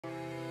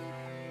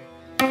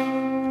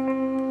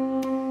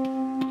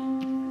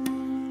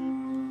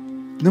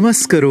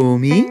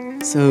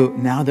Namaskaromi. So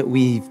now that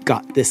we've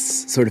got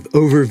this sort of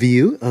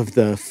overview of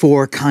the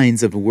 4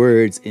 kinds of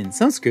words in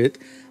Sanskrit,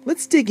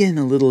 let's dig in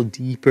a little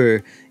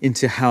deeper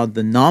into how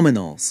the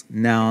nominals,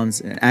 nouns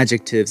and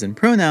adjectives and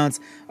pronouns,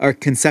 are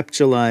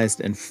conceptualized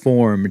and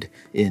formed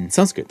in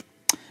Sanskrit.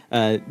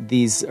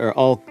 These are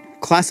all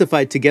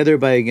classified together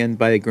by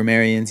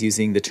grammarians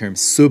using the term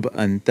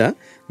subanta.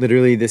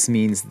 Literally, this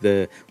means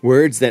the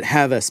words that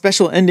have a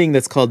special ending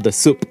that's called the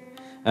sup.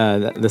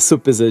 The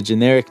sup is a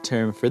generic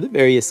term for the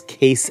various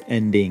case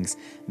endings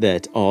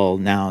that all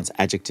nouns,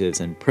 adjectives,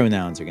 and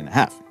pronouns are going to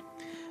have.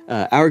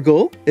 Our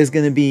goal is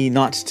going to be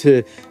not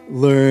to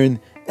learn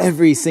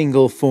every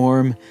single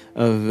form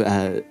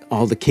of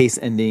all the case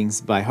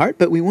endings by heart,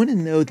 but we want to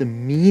know the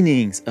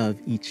meanings of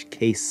each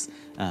case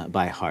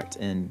by heart,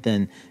 and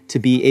then to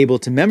be able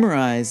to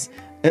memorize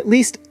at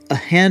least a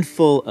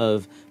handful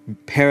of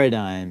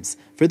paradigms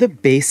for the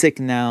basic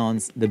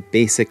nouns, the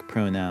basic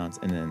pronouns,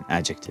 and then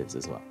adjectives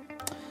as well.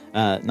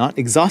 Not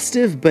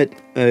exhaustive, but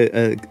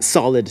a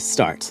solid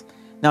start.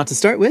 Now, to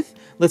start with,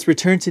 let's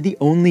return to the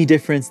only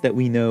difference that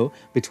we know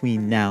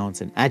between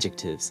nouns and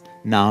adjectives,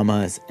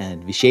 namas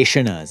and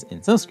visheshanas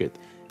in Sanskrit.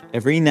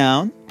 Every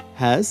noun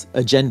has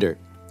a gender,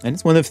 and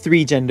it's one of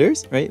 3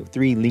 genders, right?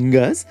 3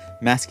 lingas,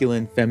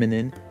 masculine,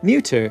 feminine,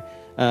 neuter.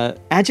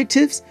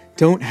 Adjectives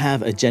don't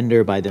have a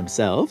gender by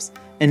themselves,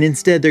 and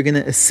instead they're going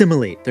to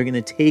assimilate. They're going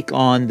to take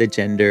on the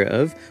gender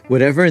of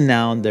whatever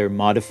noun they're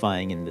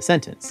modifying in the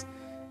sentence.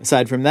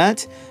 Aside from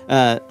that,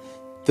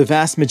 the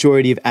vast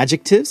majority of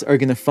adjectives are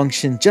going to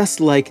function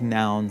just like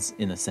nouns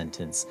in a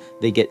sentence.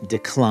 They get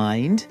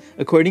declined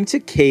according to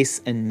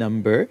case and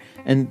number,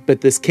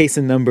 but this case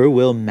and number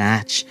will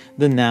match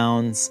the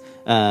nouns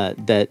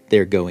that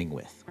they're going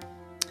with.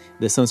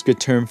 The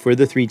Sanskrit term for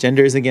the 3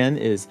 genders again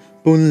is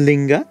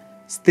punlinga,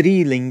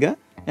 strilinga,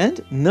 and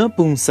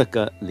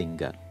napunsaka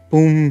linga.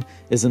 Pum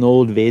is an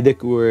old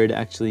Vedic word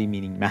actually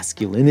meaning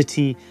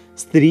masculinity.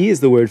 Stri is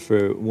the word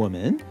for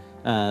woman.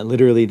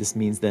 Literally, this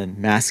means then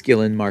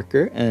masculine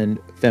marker and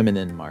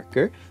feminine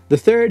marker. The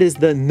third is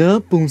the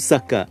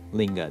napunsaka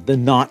linga, the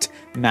not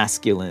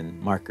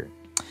masculine marker.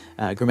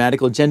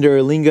 Grammatical gender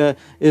or linga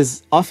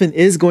often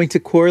is going to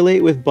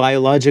correlate with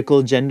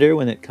biological gender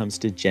when it comes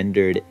to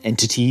gendered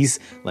entities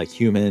like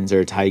humans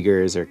or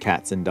tigers or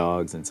cats and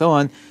dogs and so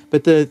on.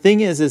 But the thing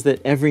is that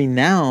every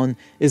noun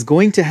is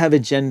going to have a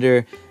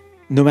gender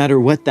no matter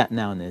what that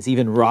noun is,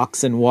 even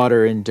rocks and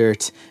water and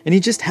dirt. And you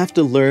just have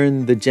to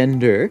learn the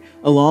gender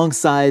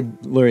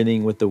alongside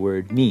learning what the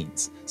word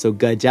means. So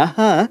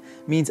gajaha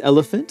means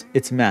elephant,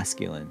 it's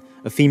masculine.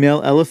 A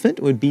female elephant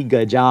would be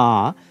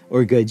gaja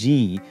or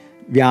gaji.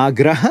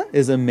 Vyagraha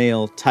is a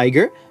male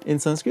tiger in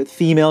Sanskrit.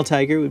 Female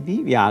tiger would be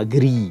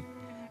vyagri.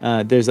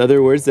 There's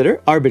other words that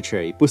are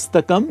arbitrary.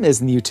 Pustakam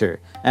is neuter,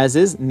 as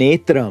is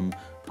netram,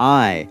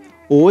 eye.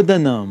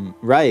 Odanam,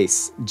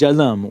 rice.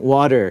 Jalam,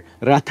 water.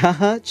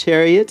 Rathaha,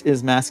 chariot,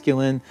 is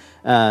masculine.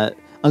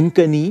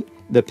 Ankani,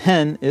 the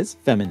pen, is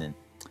feminine.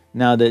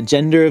 Now, the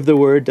gender of the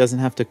word doesn't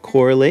have to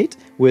correlate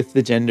with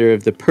the gender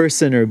of the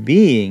person or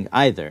being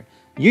either.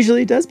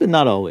 Usually it does, but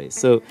not always.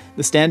 So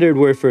the standard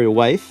word for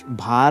wife,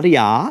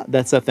 bharya,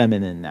 that's a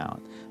feminine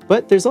noun.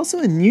 But there's also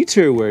a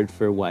neuter word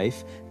for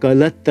wife,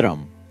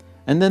 galatram.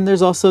 And then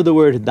there's also the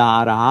word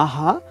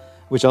daraha,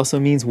 which also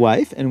means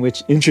wife, and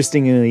which,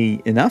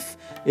 interestingly enough,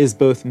 is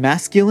both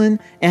masculine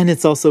and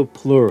it's also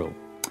plural.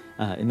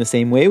 In the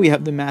same way, we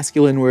have the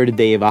masculine word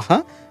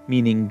devaha,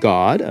 meaning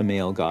god, a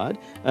male god.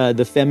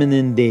 The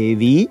feminine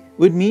devi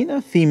would mean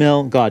a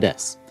female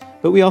goddess.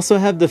 But we also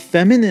have the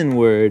feminine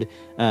word,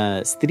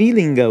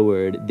 strilinga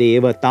word,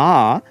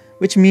 devata,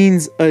 which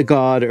means a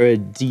god or a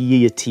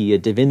deity, a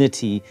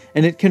divinity,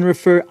 and it can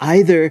refer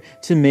either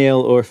to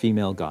male or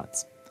female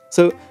gods.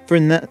 So for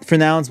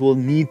nouns, we'll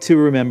need to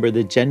remember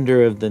the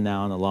gender of the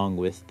noun along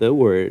with the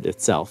word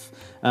itself,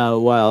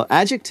 while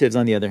adjectives,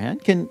 on the other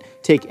hand, can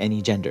take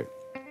any gender.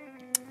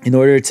 In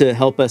order to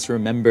help us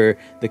remember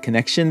the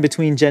connection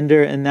between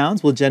gender and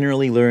nouns, we'll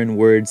generally learn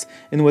words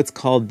in what's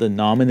called the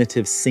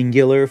nominative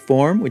singular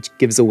form, which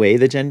gives away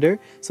the gender.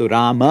 So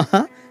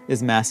Rama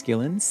is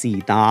masculine,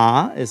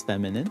 Sita is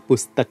feminine,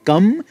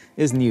 Pustakam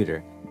is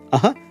neuter.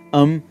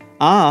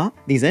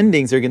 These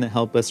endings are going to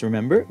help us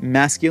remember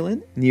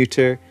masculine,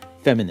 neuter,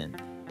 feminine.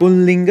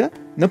 Pullinga,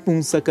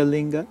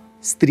 napunsakalinga,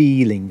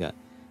 strilinga.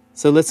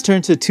 So let's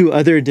turn to 2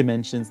 other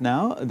dimensions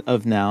now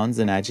of nouns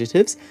and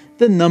adjectives,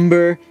 the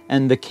number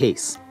and the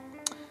case.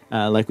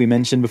 Like we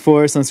mentioned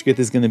before, Sanskrit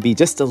is going to be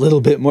just a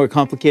little bit more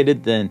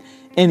complicated than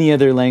any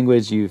other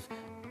language you've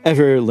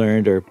ever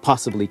learned or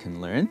possibly can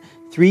learn.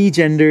 3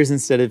 genders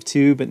instead of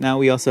 2, but now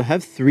we also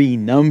have 3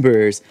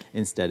 numbers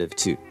instead of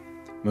 2.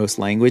 Most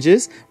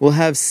languages will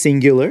have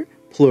singular,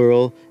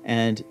 plural,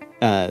 and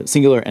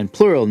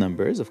plural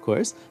numbers, of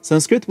course.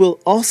 Sanskrit will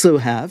also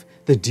have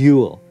the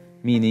dual,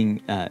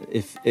 meaning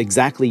if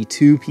exactly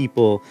 2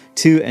 people,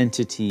 2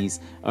 entities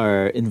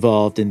are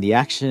involved in the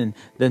action,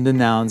 then the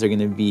nouns are going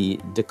to be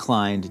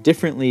declined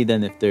differently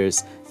than if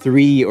there's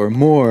 3 or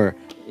more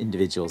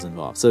individuals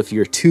involved. So if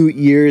your 2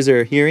 ears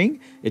are hearing,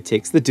 it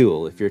takes the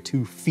dual. If your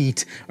 2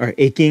 feet are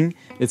aching,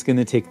 it's going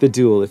to take the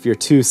dual. If your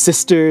 2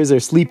 sisters are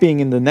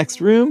sleeping in the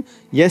next room,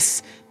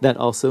 yes, that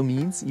also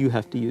means you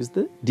have to use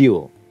the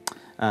dual.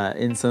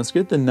 In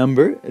Sanskrit,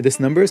 this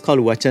number is called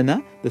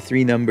vachana. The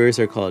 3 numbers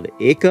are called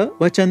eka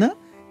vachana,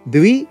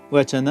 dvi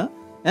vachana,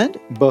 and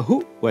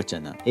bahu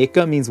vachana.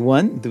 Eka means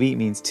 1, dvi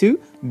means 2,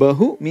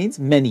 bahu means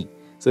many.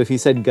 So if you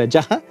said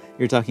gajaha,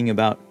 you're talking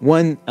about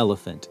 1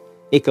 elephant,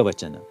 eka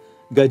vachana.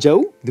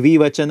 Gajau, dvi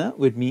vachana,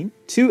 would mean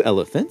 2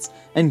 elephants,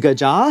 and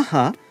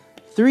gajaha,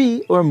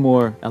 3 or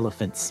more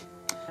elephants.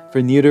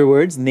 For neuter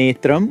words,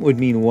 netram would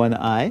mean 1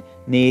 eye,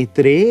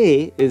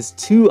 netre is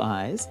 2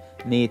 eyes,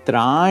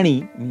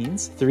 netrani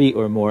means 3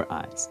 or more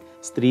eyes.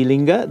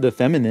 Strilinga, the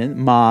feminine,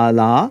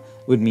 mala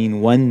would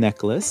mean 1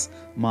 necklace,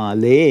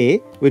 male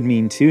would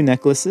mean 2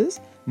 necklaces,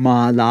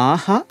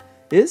 malaha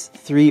is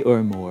 3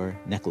 or more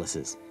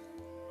necklaces.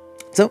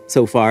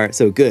 So far,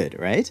 so good,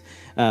 right?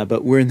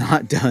 But we're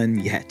not done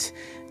yet.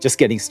 Just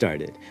getting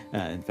started.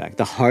 In fact,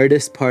 the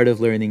hardest part of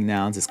learning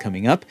nouns is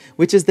coming up,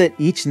 which is that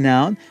each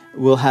noun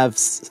will have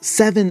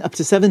up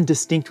to 7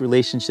 distinct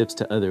relationships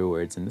to other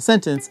words in the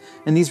sentence,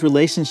 and these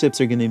relationships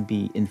are going to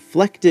be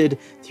inflected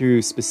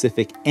through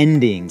specific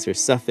endings or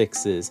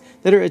suffixes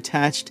that are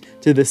attached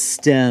to the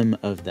stem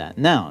of that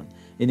noun.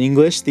 In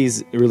English,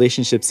 these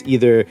relationships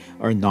either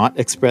are not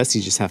expressed,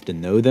 you just have to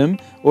know them,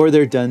 or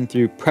they're done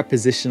through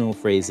prepositional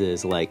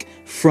phrases like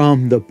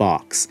from the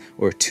box,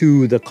 or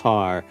to the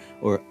car,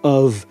 or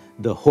of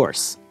the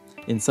horse.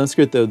 In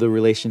Sanskrit, though, the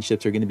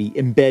relationships are going to be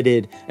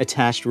embedded,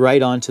 attached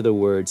right onto the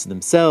words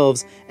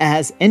themselves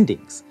as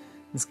endings.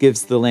 This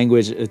gives the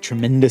language a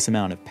tremendous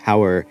amount of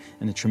power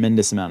and a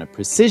tremendous amount of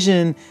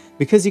precision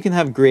because you can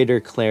have greater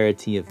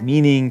clarity of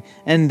meaning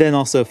and then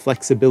also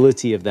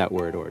flexibility of that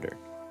word order.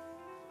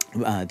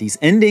 These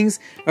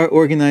endings are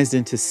organized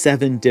into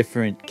 7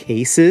 different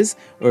cases,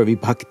 or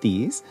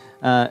vibhaktis,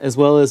 as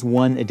well as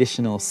 1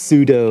 additional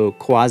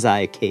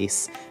pseudo-quasi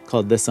case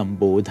called the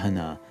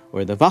sambodhana,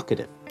 or the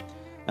vocative.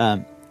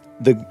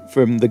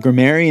 From the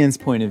grammarian's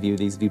point of view,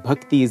 these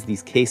vibhaktis,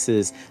 these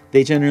cases,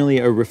 they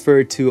generally are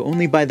referred to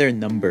only by their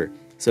number.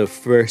 So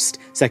 1st,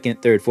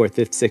 2nd, 3rd, 4th,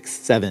 5th,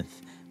 6th, 7th.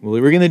 Well,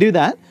 we're going to do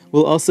that.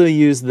 We'll also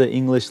use the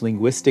English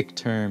linguistic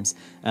terms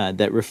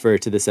that refer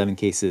to the 7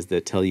 cases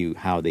that tell you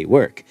how they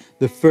work.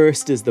 The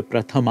first is the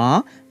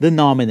prathama, the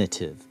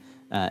nominative.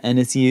 And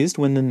it's used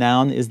when the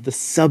noun is the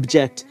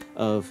subject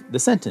of the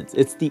sentence.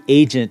 It's the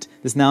agent.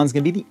 This noun is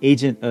going to be the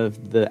agent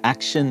of the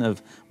action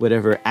of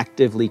whatever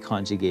actively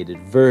conjugated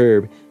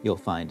verb you'll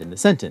find in the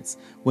sentence.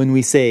 When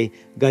we say,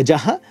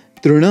 gajaha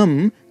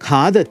trunam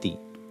khadati,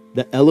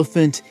 the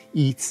elephant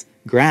eats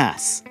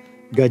grass.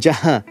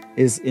 Gajaha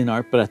is in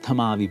our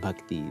prathama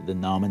vibhakti, the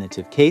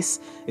nominative case.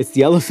 It's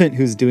the elephant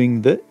who's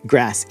doing the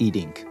grass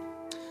eating.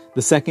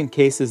 The second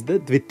case is the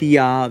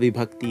dvitiya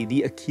vibhakti,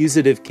 the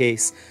accusative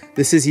case.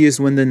 This is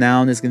used when the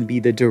noun is going to be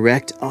the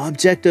direct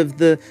object of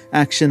the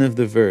action of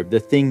the verb,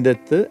 the thing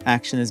that the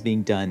action is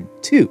being done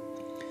to.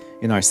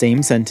 In our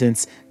same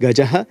sentence,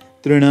 gajaha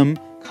trunam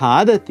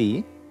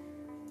khadati,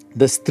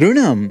 the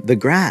strunam, the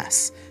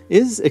grass,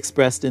 is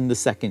expressed in the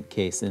second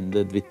case, in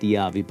the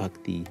dvitiya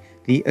vibhakti,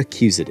 the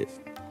accusative.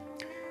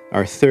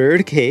 Our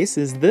third case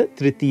is the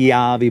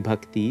tritiya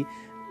vibhakti,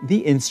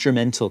 the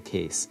instrumental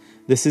case.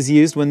 This is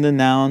used when the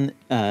noun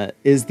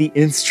is the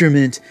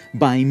instrument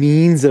by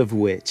means of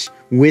which,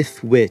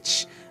 with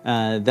which,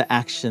 the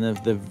action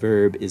of the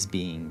verb is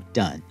being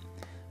done.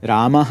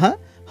 Ramaha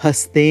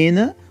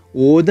hastena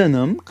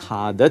odanam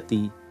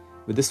khadati.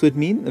 This would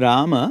mean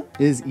Rama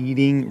is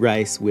eating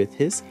rice with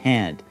his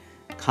hand.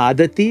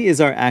 Khadati is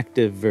our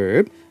active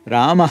verb.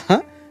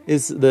 Ramaha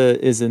is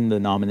in the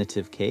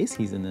nominative case.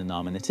 He's in the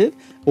nominative.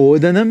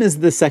 Odanam is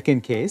the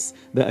second case,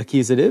 the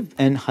accusative,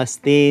 and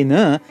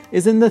hastena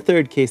is in the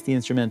third case, the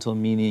instrumental,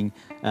 meaning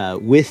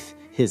with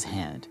his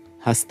hand.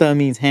 Hasta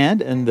means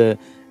hand, and the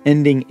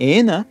ending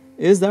ena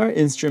is our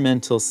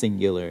instrumental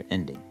singular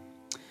ending.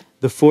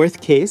 The fourth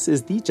case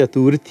is the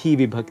chaturthi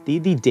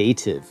vibhakti, the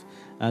dative.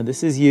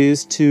 This is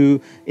used to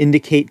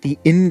indicate the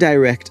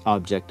indirect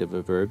object of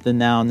a verb, the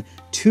noun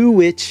to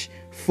which,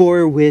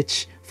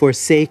 for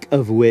sake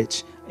of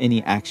which,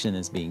 any action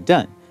is being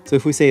done. So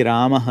if we say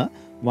Ramaha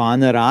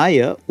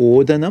vanaraya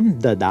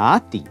odanam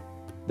dadati.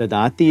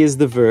 Dadati is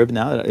the verb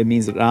now. It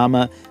means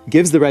Rama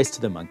gives the rice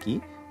to the monkey.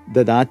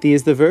 Dadati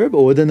is the verb.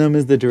 Odanam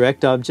is the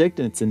direct object,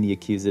 and it's in the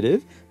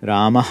accusative.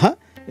 Ramaha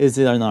is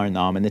in our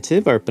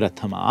nominative, our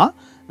prathama.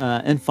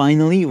 And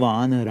finally,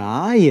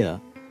 vanaraya,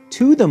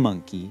 to the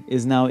monkey,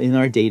 is now in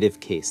our dative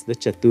case, the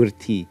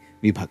chaturthi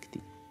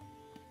vibhakti.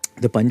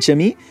 The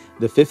panchami,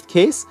 the fifth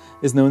case,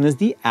 is known as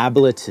the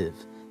ablative.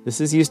 This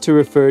is used to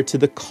refer to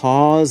the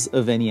cause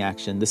of any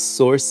action, the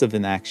source of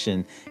an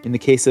action, in the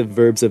case of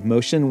verbs of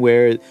motion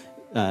where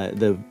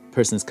the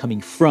person is coming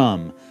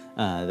from,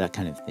 that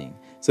kind of thing.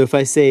 So if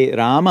I say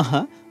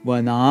Ramaha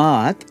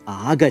vanat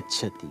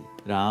agachati,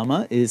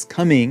 Rama is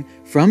coming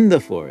from the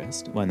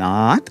forest.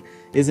 Vanat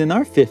is in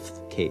our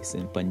fifth case,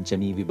 in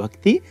Panchami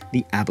Vibhakti,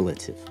 the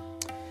ablative.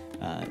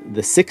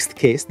 The sixth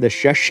case, the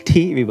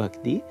shashti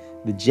vibhakti,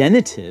 the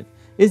genitive,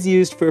 is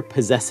used for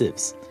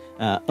possessives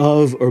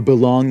of or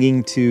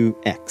belonging to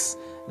X.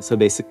 So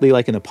basically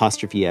like an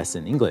apostrophe S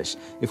in English.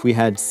 If we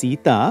had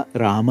Sita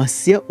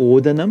Ramasya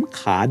odanam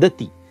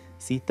khadati,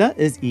 Sita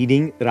is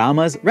eating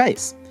Rama's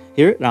rice.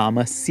 Here,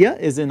 Ramasya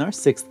is in our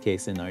sixth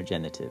case in our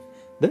genitive,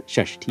 the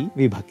shashti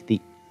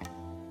vibhakti.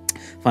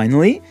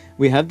 Finally,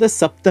 we have the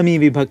saptami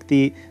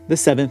vibhakti, the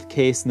seventh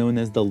case known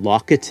as the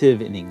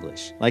locative in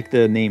English. Like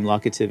the name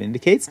locative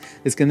indicates,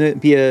 it's going to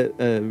be a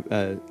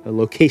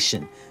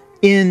location.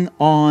 In,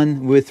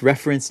 on, with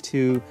reference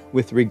to,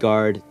 with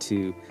regard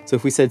to. So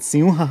if we said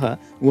Siuhaha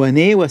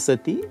wane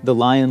vasati, the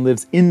lion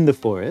lives in the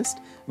forest,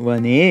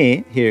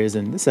 wane here is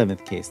in the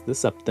seventh case, the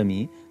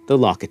saptami, the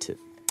locative.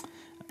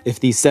 If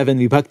these seven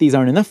vibhaktis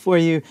aren't enough for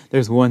you,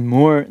 there's one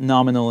more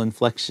nominal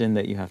inflection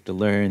that you have to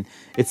learn.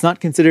 It's not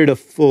considered a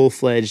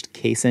full-fledged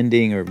case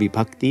ending or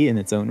vibhakti in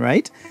its own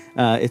right.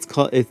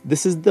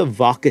 This is the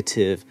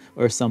vocative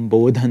or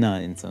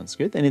sambodhana in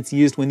Sanskrit, and it's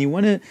used when you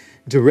want to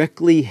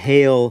directly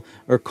hail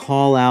or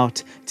call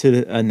out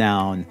to a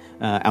noun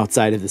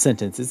outside of the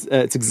sentence.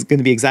 It's going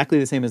to be exactly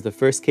the same as the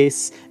first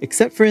case,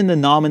 except for in the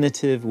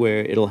nominative where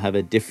it'll have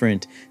a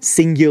different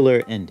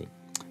singular ending.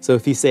 So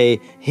if you say,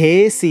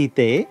 He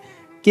Site,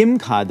 Kim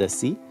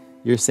khadasi,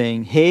 you're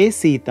saying, Hey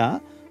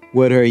Sita,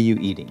 what are you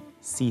eating?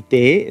 Site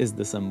is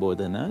the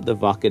sambodhana, the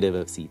vocative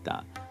of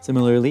Sita.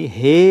 Similarly,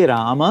 Hey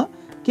Rama,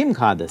 Kim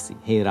khadasi,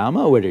 Hey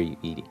Rama, what are you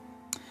eating?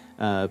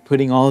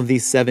 Putting all of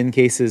these seven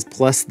cases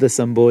plus the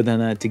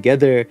sambodhana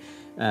together,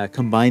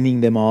 combining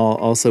them all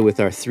also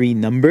with our three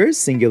numbers,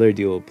 singular,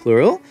 dual,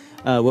 plural,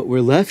 what we're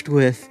left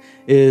with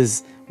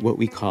is what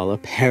we call a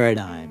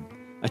paradigm,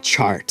 a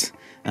chart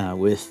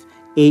with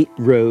 8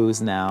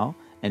 rows now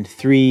and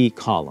 3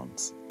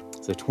 columns.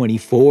 So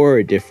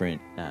 24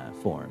 different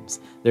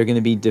forms. They're going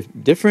to be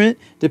different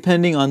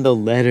depending on the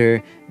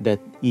letter that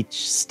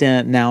each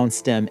noun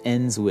stem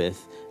ends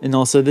with, and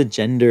also the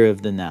gender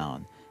of the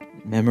noun.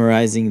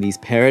 Memorizing these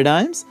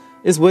paradigms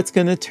is what's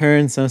going to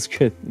turn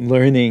Sanskrit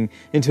learning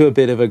into a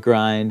bit of a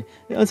grind.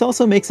 It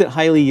also makes it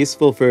highly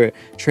useful for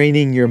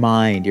training your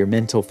mind, your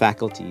mental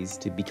faculties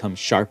to become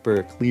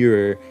sharper,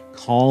 clearer,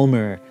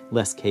 calmer,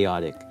 less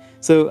chaotic.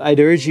 So I'd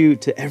urge you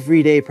to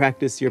everyday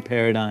practice your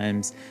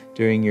paradigms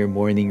during your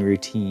morning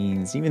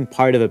routines, even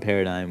part of a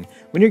paradigm,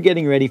 when you're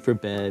getting ready for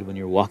bed, when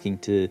you're walking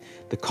to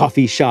the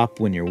coffee shop,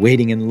 when you're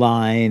waiting in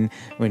line,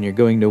 when you're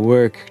going to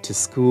work, to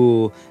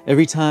school.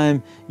 Every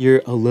time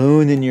you're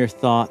alone in your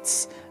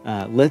thoughts,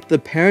 let the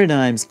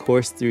paradigms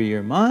course through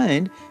your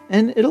mind,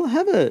 and it'll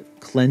have a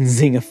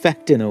cleansing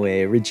effect in a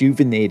way, a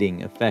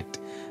rejuvenating effect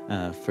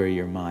for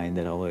your mind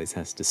that always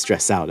has to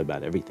stress out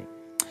about everything.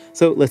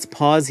 So let's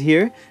pause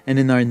here, and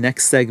in our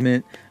next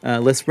segment,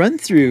 let's run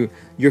through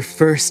your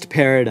first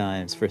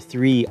paradigms for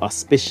 3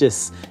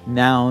 auspicious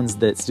nouns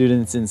that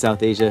students in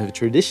South Asia have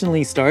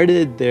traditionally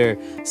started their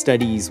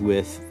studies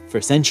with for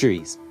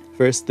centuries.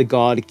 First, the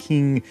god,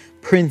 king,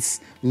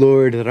 prince,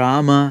 Lord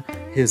Rama,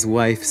 his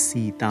wife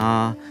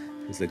Sita,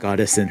 who's a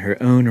goddess in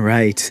her own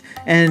right,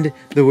 and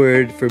the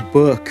word for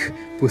book,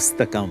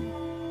 pustakam.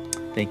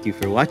 Thank you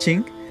for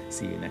watching.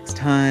 See you next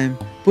time.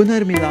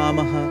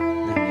 Punarmilamaha.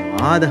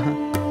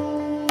 Dhanyavadaha.